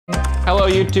Hello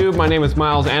YouTube, my name is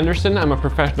Myles Anderson. I'm a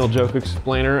professional joke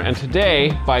explainer, and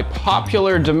today, by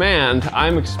popular demand,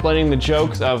 I'm explaining the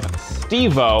jokes of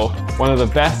Steve-O, one of the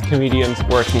best comedians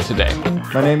working today.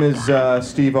 My name is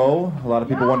Steve-O. A lot of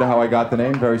people wonder how I got the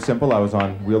name. Very simple. I was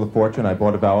on Wheel of Fortune. I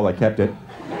bought a vowel. I kept it.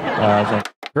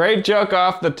 Great joke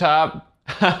off the top.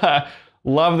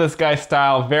 Love this guy's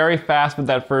style. Very fast with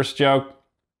that first joke,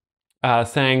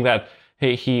 saying that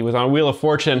he was on Wheel of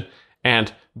Fortune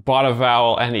and bought a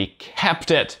vowel and he kept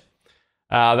it.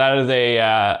 That is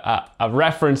a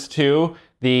reference to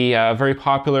the very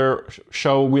popular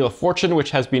show Wheel of Fortune,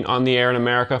 which has been on the air in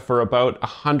America for about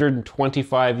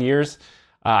 125 years,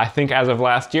 I think as of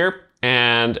last year.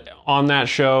 And on that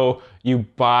show, you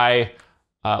buy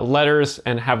letters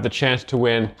and have the chance to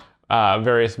win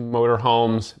various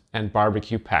motorhomes and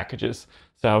barbecue packages.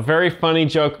 So very funny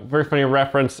joke, very funny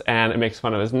reference, and it makes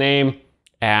fun of his name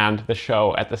and the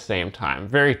show at the same time.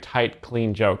 Very tight,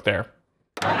 clean joke there.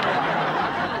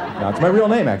 No, it's my real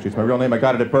name, actually. It's my real name. I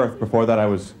got it at birth. Before that, I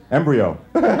was embryo.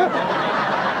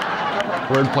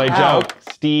 Wordplay joke,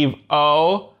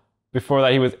 Steve-O. Before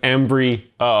that, he was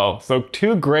embryo. So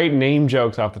two great name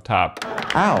jokes off the top.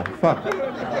 Ow, fuck.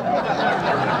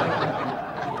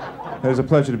 It was a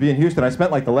pleasure to be in Houston. I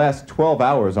spent like the last 12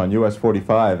 hours on US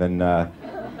 45, and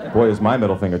boy, is my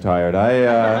middle finger tired.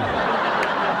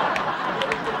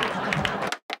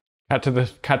 Cut to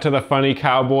the funny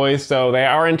cowboys. So they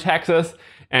are in Texas,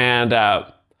 and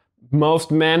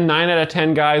most men, 9 out of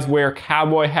 10 guys, wear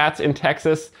cowboy hats in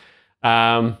Texas.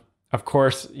 Of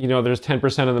course, you know, there's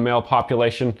 10% of the male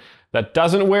population that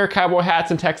doesn't wear cowboy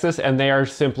hats in Texas, and they are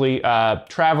simply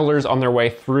travelers on their way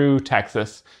through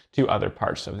Texas to other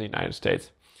parts of the United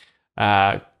States.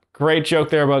 Great joke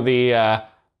there about the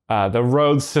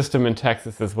road system in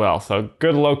Texas as well. So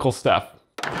good local stuff.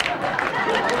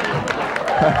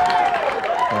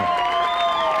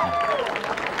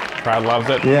 Crowd loves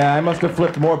it. Yeah, I must have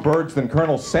flipped more birds than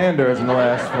Colonel Sanders in the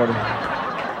last 40.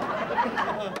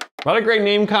 A lot of great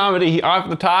name comedy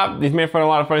off the top. He's made fun of a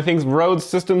lot of funny things. Road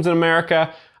systems in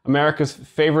America, America's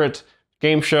favorite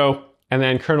game show, and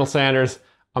then Colonel Sanders,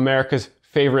 America's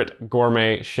favorite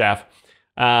gourmet chef.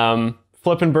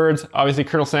 Flippin' birds, obviously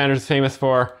Colonel Sanders is famous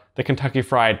for the Kentucky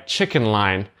Fried Chicken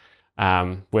line,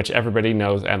 which everybody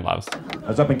knows and loves. I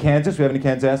was up in Kansas. We have any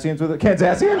Kansasians with it?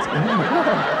 Kansasians?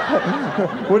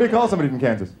 What do you call somebody from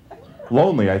Kansas?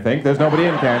 Lonely, I think. There's nobody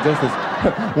in Kansas. There's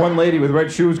one lady with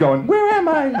red shoes going, "Where am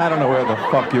I?" I don't know where the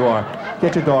fuck you are.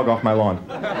 Get your dog off my lawn.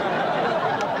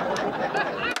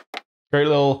 Great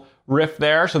little riff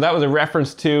there. So that was a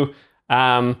reference to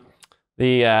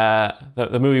the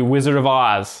movie Wizard of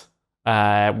Oz,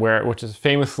 which is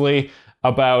famously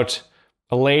about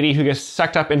a lady who gets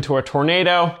sucked up into a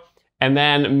tornado and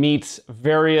then meets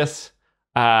various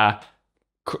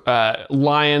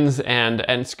lions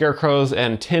and scarecrows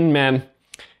and tin men,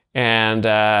 and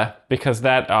because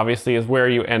that obviously is where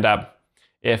you end up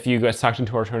if you get sucked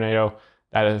into a tornado.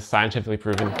 That is scientifically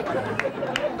proven.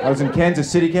 I was in Kansas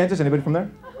City, Kansas. Anybody from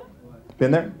there? Been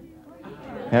there?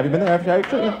 Have you been there?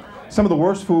 Actually, some of the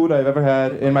worst food I've ever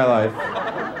had in my life.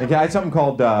 I had something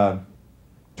called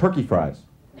turkey fries.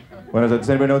 Does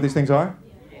anybody know what these things are?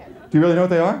 Do you really know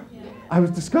what they are? I was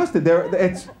disgusted.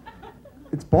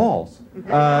 It's balls.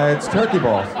 It's turkey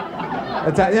balls.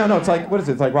 It's like, what is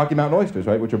it? It's like Rocky Mountain oysters,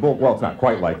 right? Which are bull. Well, it's not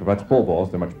quite like, but it's bull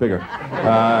balls. They're much bigger.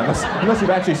 Unless you've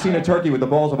actually seen a turkey with the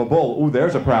balls of a bull. Ooh,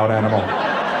 there's a proud animal.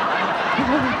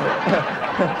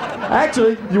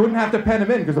 Actually, you wouldn't have to pen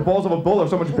him in because the balls of a bull are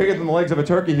so much bigger than the legs of a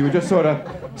turkey. He would just sort of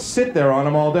sit there on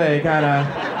them all day, kind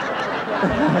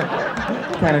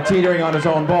of teetering on his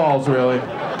own balls, really.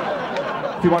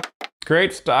 If you want.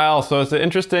 Great style. So it's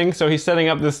interesting. So he's setting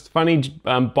up this funny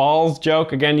balls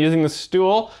joke, again using the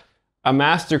stool. A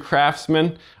master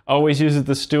craftsman always uses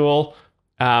the stool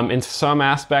in some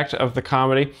aspect of the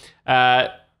comedy.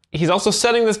 He's also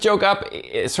setting this joke up,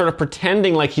 sort of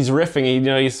pretending like he's riffing. You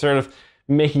know, he's sort of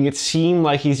making it seem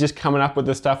like he's just coming up with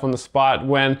this stuff on the spot,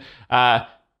 when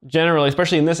generally,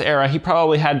 especially in this era, he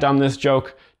probably had done this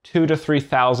joke 2,000 to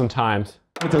 3,000 times.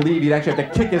 To leave, he'd actually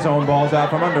have to kick his own balls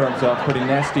out from under himself. Pretty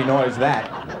nasty noise, that.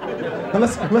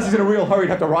 Unless he's in a real hurry,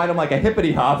 he'd have to ride him like a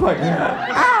hippity hop, like, ow,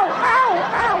 ow,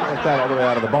 ow, like that all the way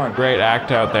out of the barn. Great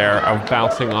act out there of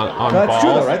bouncing on balls. That's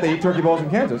true though, right? They eat turkey balls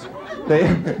in Kansas.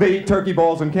 They eat turkey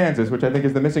balls in Kansas, which I think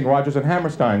is the missing Rodgers and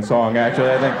Hammerstein song, actually.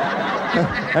 I think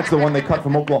that's the one they cut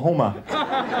from Oklahoma.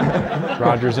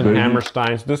 Rodgers and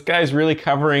Hammerstein. So this guy's really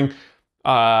covering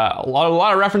a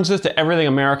lot of references to everything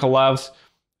America loves.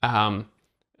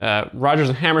 Rodgers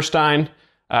and Hammerstein,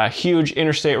 huge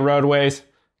interstate roadways,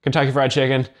 Kentucky Fried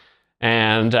Chicken,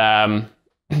 and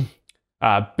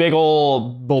Big ol'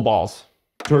 bull balls.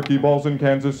 Turkey balls in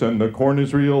Kansas and the corn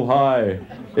is real high.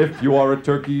 If you are a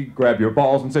turkey, grab your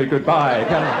balls and say goodbye.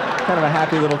 Kind of a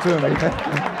happy little tune.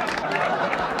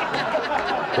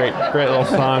 Great little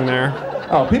song there.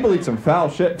 Oh, people eat some foul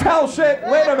shit. Foul shit!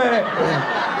 Wait a minute!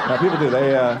 No, people do.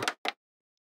 They,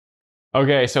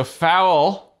 Okay, so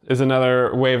fowl is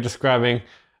another way of describing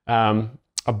a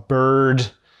bird.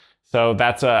 So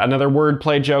that's another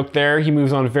wordplay joke there. He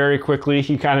moves on very quickly.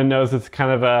 He kind of knows it's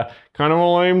kind of a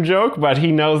lame joke, but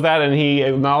he knows that and he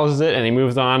acknowledges it and he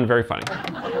moves on. Very funny.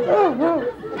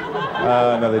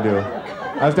 no, they do.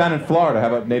 I was down in Florida. How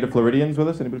about native Floridians with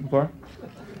us? Anybody from Florida?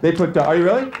 They put, are you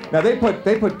really? Now they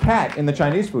put cat in the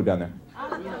Chinese food down there.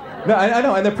 No, I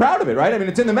know, and they're proud of it, right? I mean,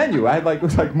 it's in the menu. I had it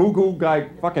was like Mugu guy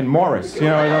fucking Morris, you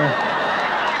know.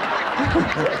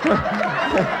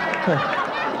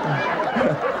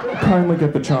 Kindly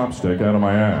get the chopstick out of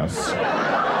my ass.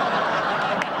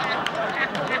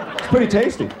 It's pretty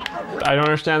tasty. I don't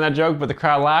understand that joke, but the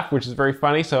crowd laughed, which is very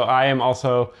funny. So I am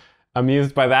also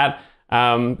amused by that.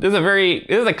 This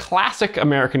is a classic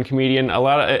American comedian. A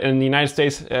lot of, in the United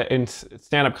States, in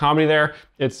stand-up comedy,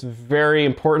 it's very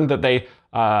important that they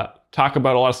talk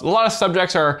about a lot of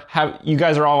subjects. You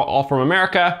guys are all from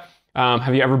America.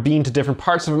 Have you ever been to different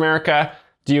parts of America?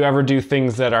 Do you ever do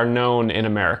things that are known in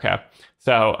America?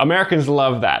 So Americans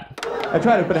love that. I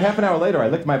tried it, but a half an hour later, I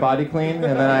licked my body clean,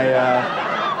 and then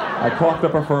I coughed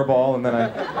up a fur ball, and then I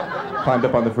climbed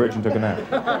up on the fridge and took a nap.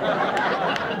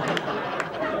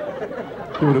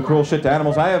 People do cruel shit to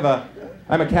animals. I'm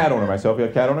a cat owner myself. You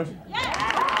have cat owners?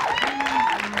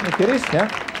 Yeah. Kitties? Yeah?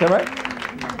 Is that right?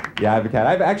 Yeah, I have a cat.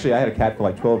 I had a cat for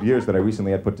like 12 years that I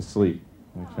recently had put to sleep.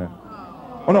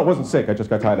 Oh no, it wasn't sick. I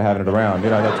just got tired of having it around. You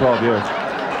know, that 12 years.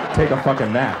 Take a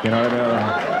fucking nap, you know what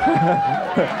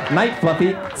I mean? Night,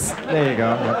 Fluffy. There you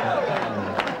go.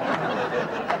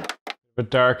 A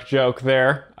dark joke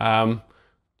there.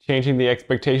 Changing the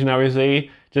expectation,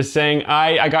 obviously. Just saying,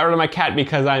 I got rid of my cat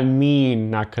because I'm mean,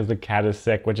 not because the cat is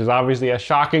sick, which is obviously a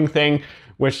shocking thing,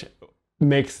 which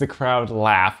makes the crowd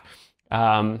laugh.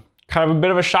 Kind of a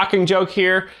bit of a shocking joke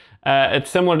here.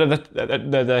 It's similar to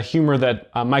the humor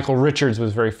that Michael Richards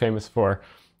was very famous for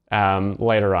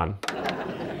later on.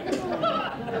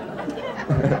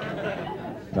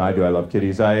 No, I do. I love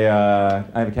kitties. I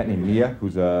have a cat named Mia,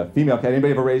 who's a female cat.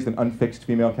 Anybody ever raised an unfixed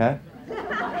female cat?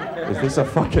 Is this a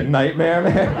fucking nightmare,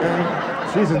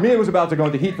 man? Jesus, Mia was about to go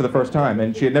into heat for the first time,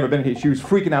 and she had never been in heat. She was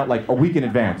freaking out like a week in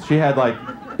advance. She had like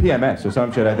PMS or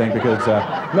some shit, I think, because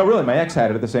no, really, my ex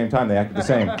had it at the same time. They acted the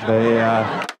same.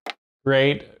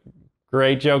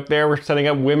 Great joke there. We're setting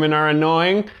up women are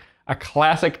annoying. A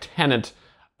classic tenet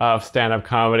of stand-up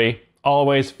comedy.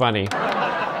 Always funny.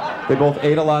 They both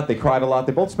ate a lot, they cried a lot,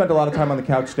 they both spent a lot of time on the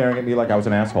couch staring at me like I was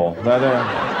an asshole.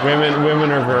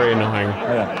 Women are very annoying.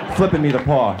 Yeah, flipping me the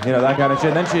paw, you know, that kind of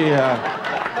shit.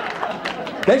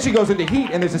 Then she goes into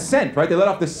heat and there's a scent, right? They let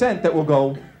off this scent that will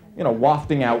go, you know,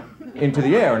 wafting out into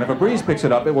the air. And if a breeze picks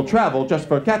it up, it will travel just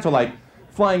for cats are like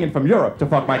flying in from Europe to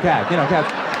fuck my cat. You know,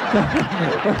 cats.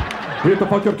 We have to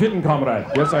fuck your kitten, comrade.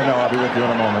 Yes, I know. I'll be with you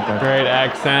in a moment. Great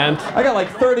accent. I got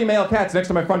like 30 male cats next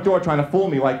to my front door trying to fool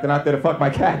me like they're not there to fuck my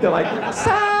cat. They're like,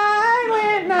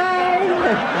 Silent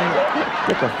Night.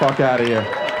 Get the fuck out of here.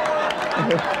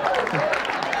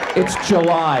 It's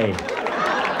July.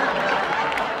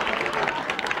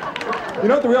 You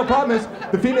know what the real problem is?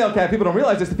 The female cat, people don't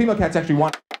realize this, the female cats actually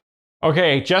want...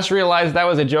 Okay, just realized that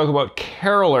was a joke about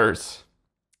carolers.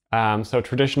 So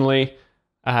traditionally,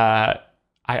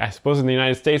 I suppose in the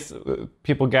United States,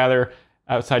 people gather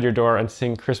outside your door and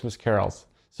sing Christmas carols.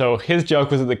 So his joke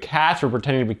was that the cats were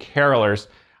pretending to be carolers.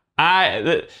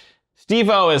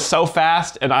 Steve-O is so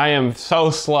fast and I am so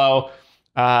slow.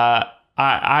 I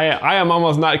am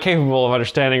almost not capable of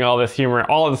understanding all this humor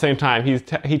all at the same time.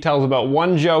 He tells about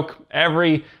one joke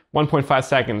every 1.5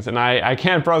 seconds and I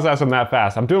can't process them that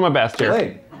fast. I'm doing my best here.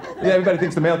 Laid. Yeah, everybody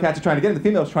thinks the male cats are trying to get in, the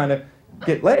female's trying to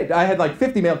get laid. I had like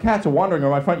 50 male cats wandering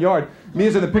around my front yard.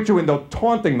 Mia's in the picture window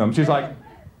taunting them. She's like...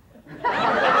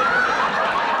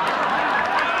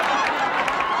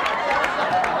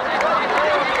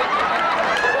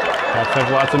 Cats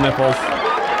have lots of nipples.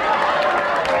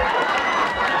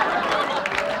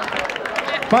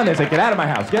 Fine, they say, get out of my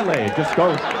house, get laid. Just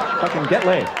go fucking get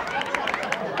laid.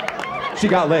 She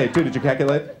got laid too. Did your cat get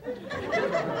laid?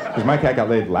 Because my cat got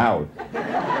laid loud.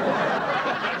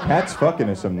 Cats fucking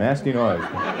is some nasty noise.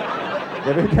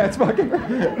 You ever hear cats fucking? Look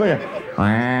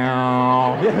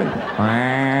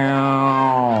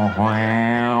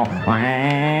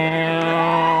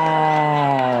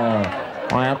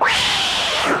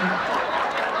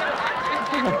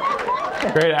at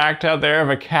Great act out there of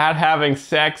a cat having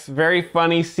sex. Very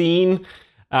funny scene.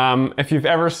 If you've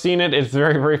ever seen it, it's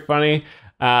very, very funny.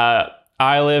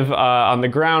 I live on a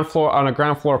ground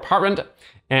floor apartment,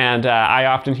 and I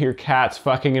often hear cats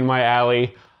fucking in my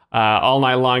alley all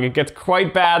night long. It gets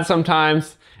quite bad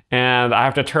sometimes, and I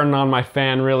have to turn on my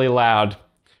fan really loud.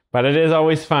 But it is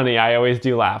always funny. I always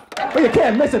do laugh. Well, you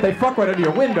can't miss it. They fuck right under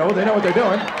your window. They know what they're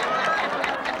doing.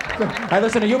 I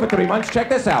listened to you for 3 months. Check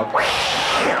this out.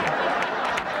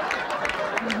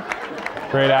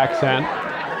 Great accent.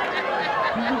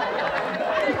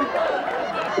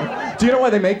 Do you know why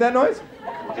they make that noise?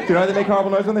 Do you know why they make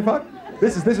horrible noise when they fuck?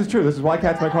 This is true. This is why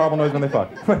cats make horrible noise when they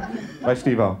fuck. By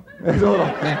Steve-O. It's a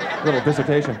little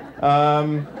dissertation.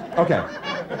 Okay.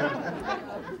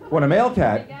 When a male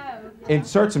cat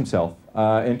inserts himself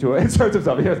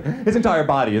his entire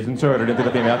body is inserted into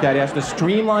the female cat. He has to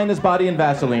streamline his body in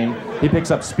Vaseline. He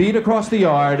picks up speed across the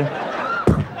yard.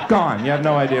 Gone. You have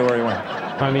no idea where he went.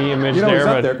 Funny image you know there, he's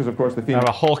but up there because of course the female. Have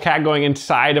a whole cat going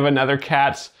inside of another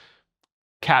cat's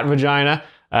cat vagina.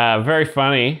 Very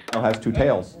funny. Has 2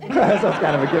 tails. That's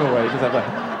kind of a giveaway. You just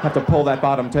have to pull that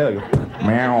bottom tail.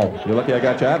 Meow. You're lucky I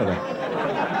got you out of there.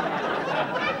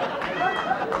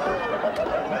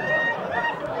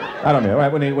 I don't know,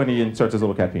 right? When he inserts his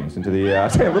little cat penis into the,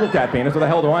 say a little cat penis, what the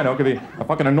hell do I know? It could be a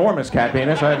fucking enormous cat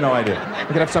penis, I have no idea. I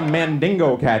could have some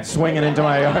mandingo cat swinging into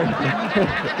my yard.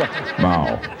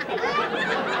 Wow.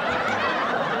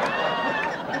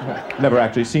 Never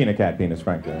actually seen a cat penis,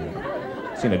 frankly.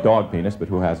 Seen a dog penis, but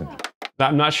who hasn't?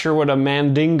 I'm not sure what a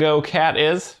mandingo cat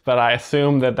is, but I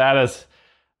assume that is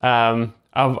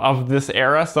of this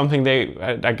era, something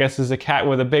I guess is a cat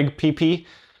with a big pee-pee.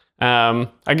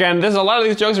 Again, there's a lot of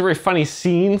these jokes are very funny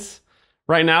scenes.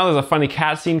 Right now, there's a funny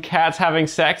cat scene, cats having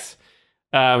sex.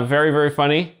 Very, very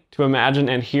funny to imagine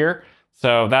and hear.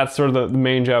 So that's sort of the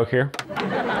main joke here.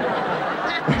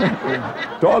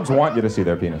 Dogs want you to see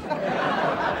their penis.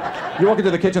 You walk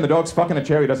into the kitchen, the dog's fucking a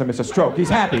chair, he doesn't miss a stroke. He's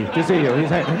happy to see you. He's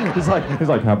like,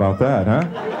 how about that, huh?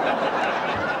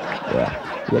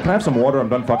 Yeah. Can I have some water? I'm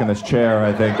done fucking this chair.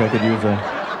 I think I could use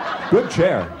a good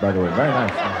chair, by the way. Very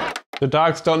nice. The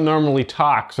dogs don't normally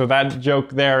talk, so that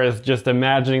joke there is just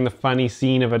imagining the funny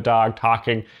scene of a dog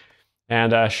talking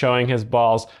and showing his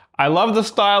balls. I love the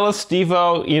style of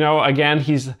Steve-O. You know, again,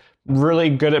 he's really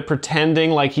good at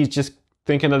pretending like he's just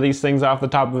thinking of these things off the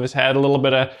top of his head. A little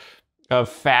bit of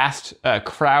fast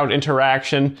crowd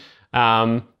interaction.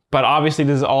 But obviously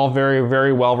this is all very,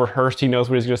 very well rehearsed. He knows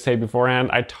what he's going to say beforehand.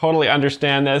 I totally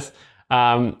understand this.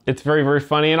 It's very, very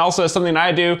funny. And also something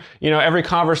I do, you know, every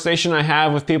conversation I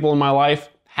have with people in my life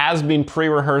has been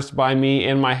pre-rehearsed by me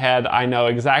in my head. I know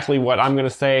exactly what I'm going to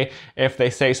say if they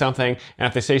say something, and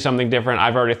if they say something different,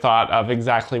 I've already thought of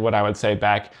exactly what I would say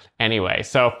back anyway.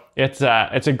 So it's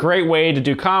a great way to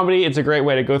do comedy. It's a great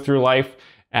way to go through life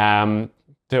to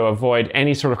avoid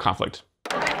any sort of conflict.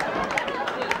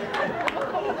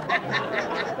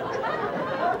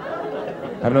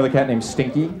 I have another cat named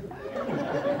Stinky.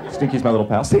 Stinky's my little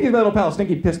pal. Stinky's my little pal.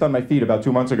 Stinky pissed on my feet about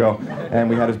 2 months ago, and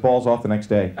we had his balls off the next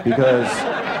day. Because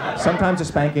sometimes a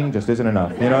spanking just isn't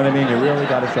enough. You know what I mean? You really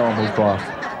got to show him who's boss.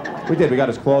 We did. We got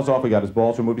his claws off. We got his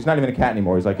balls removed. He's not even a cat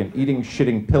anymore. He's like an eating,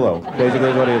 shitting pillow. Basically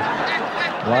is what he is.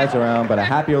 Lies around, but a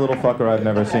happier little fucker I've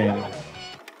never seen.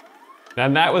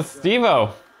 And that was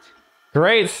Steve-O.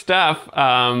 Great stuff.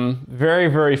 Very,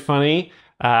 very funny.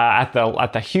 At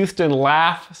the Houston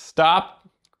Laugh Stop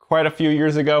quite a few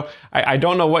years ago. I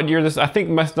don't know what year this, I think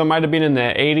it might have been in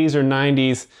the 80s or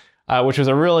 90s, which was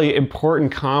a really important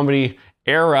comedy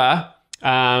era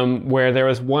where there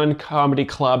was one comedy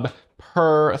club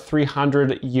per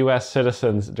 300 US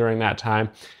citizens during that time.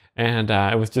 And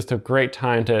it was just a great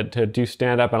time to do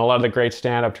stand-up, and a lot of the great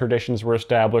stand-up traditions were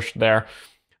established there.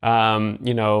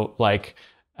 You know, like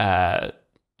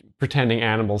pretending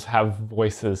animals have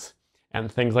voices and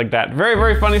things like that. Very,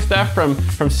 very funny stuff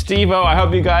from Steve-O. I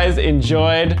hope you guys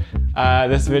enjoyed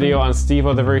this video on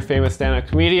Steve-O, the very famous stand-up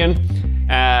comedian.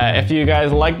 If you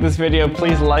guys like this video,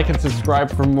 please like and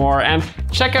subscribe for more. And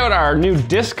check out our new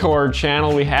Discord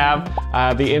channel we have.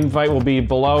 The invite will be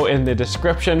below in the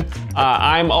description.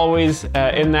 I'm always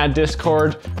in that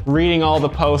Discord, reading all the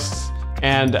posts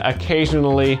and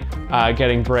occasionally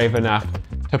getting brave enough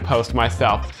to post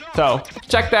myself. So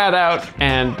check that out,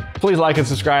 and please like and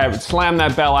subscribe, slam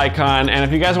that bell icon, and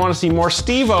if you guys want to see more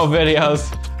Steve-O videos,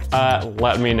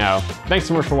 let me know. Thanks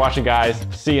so much for watching, guys.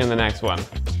 See you in the next one.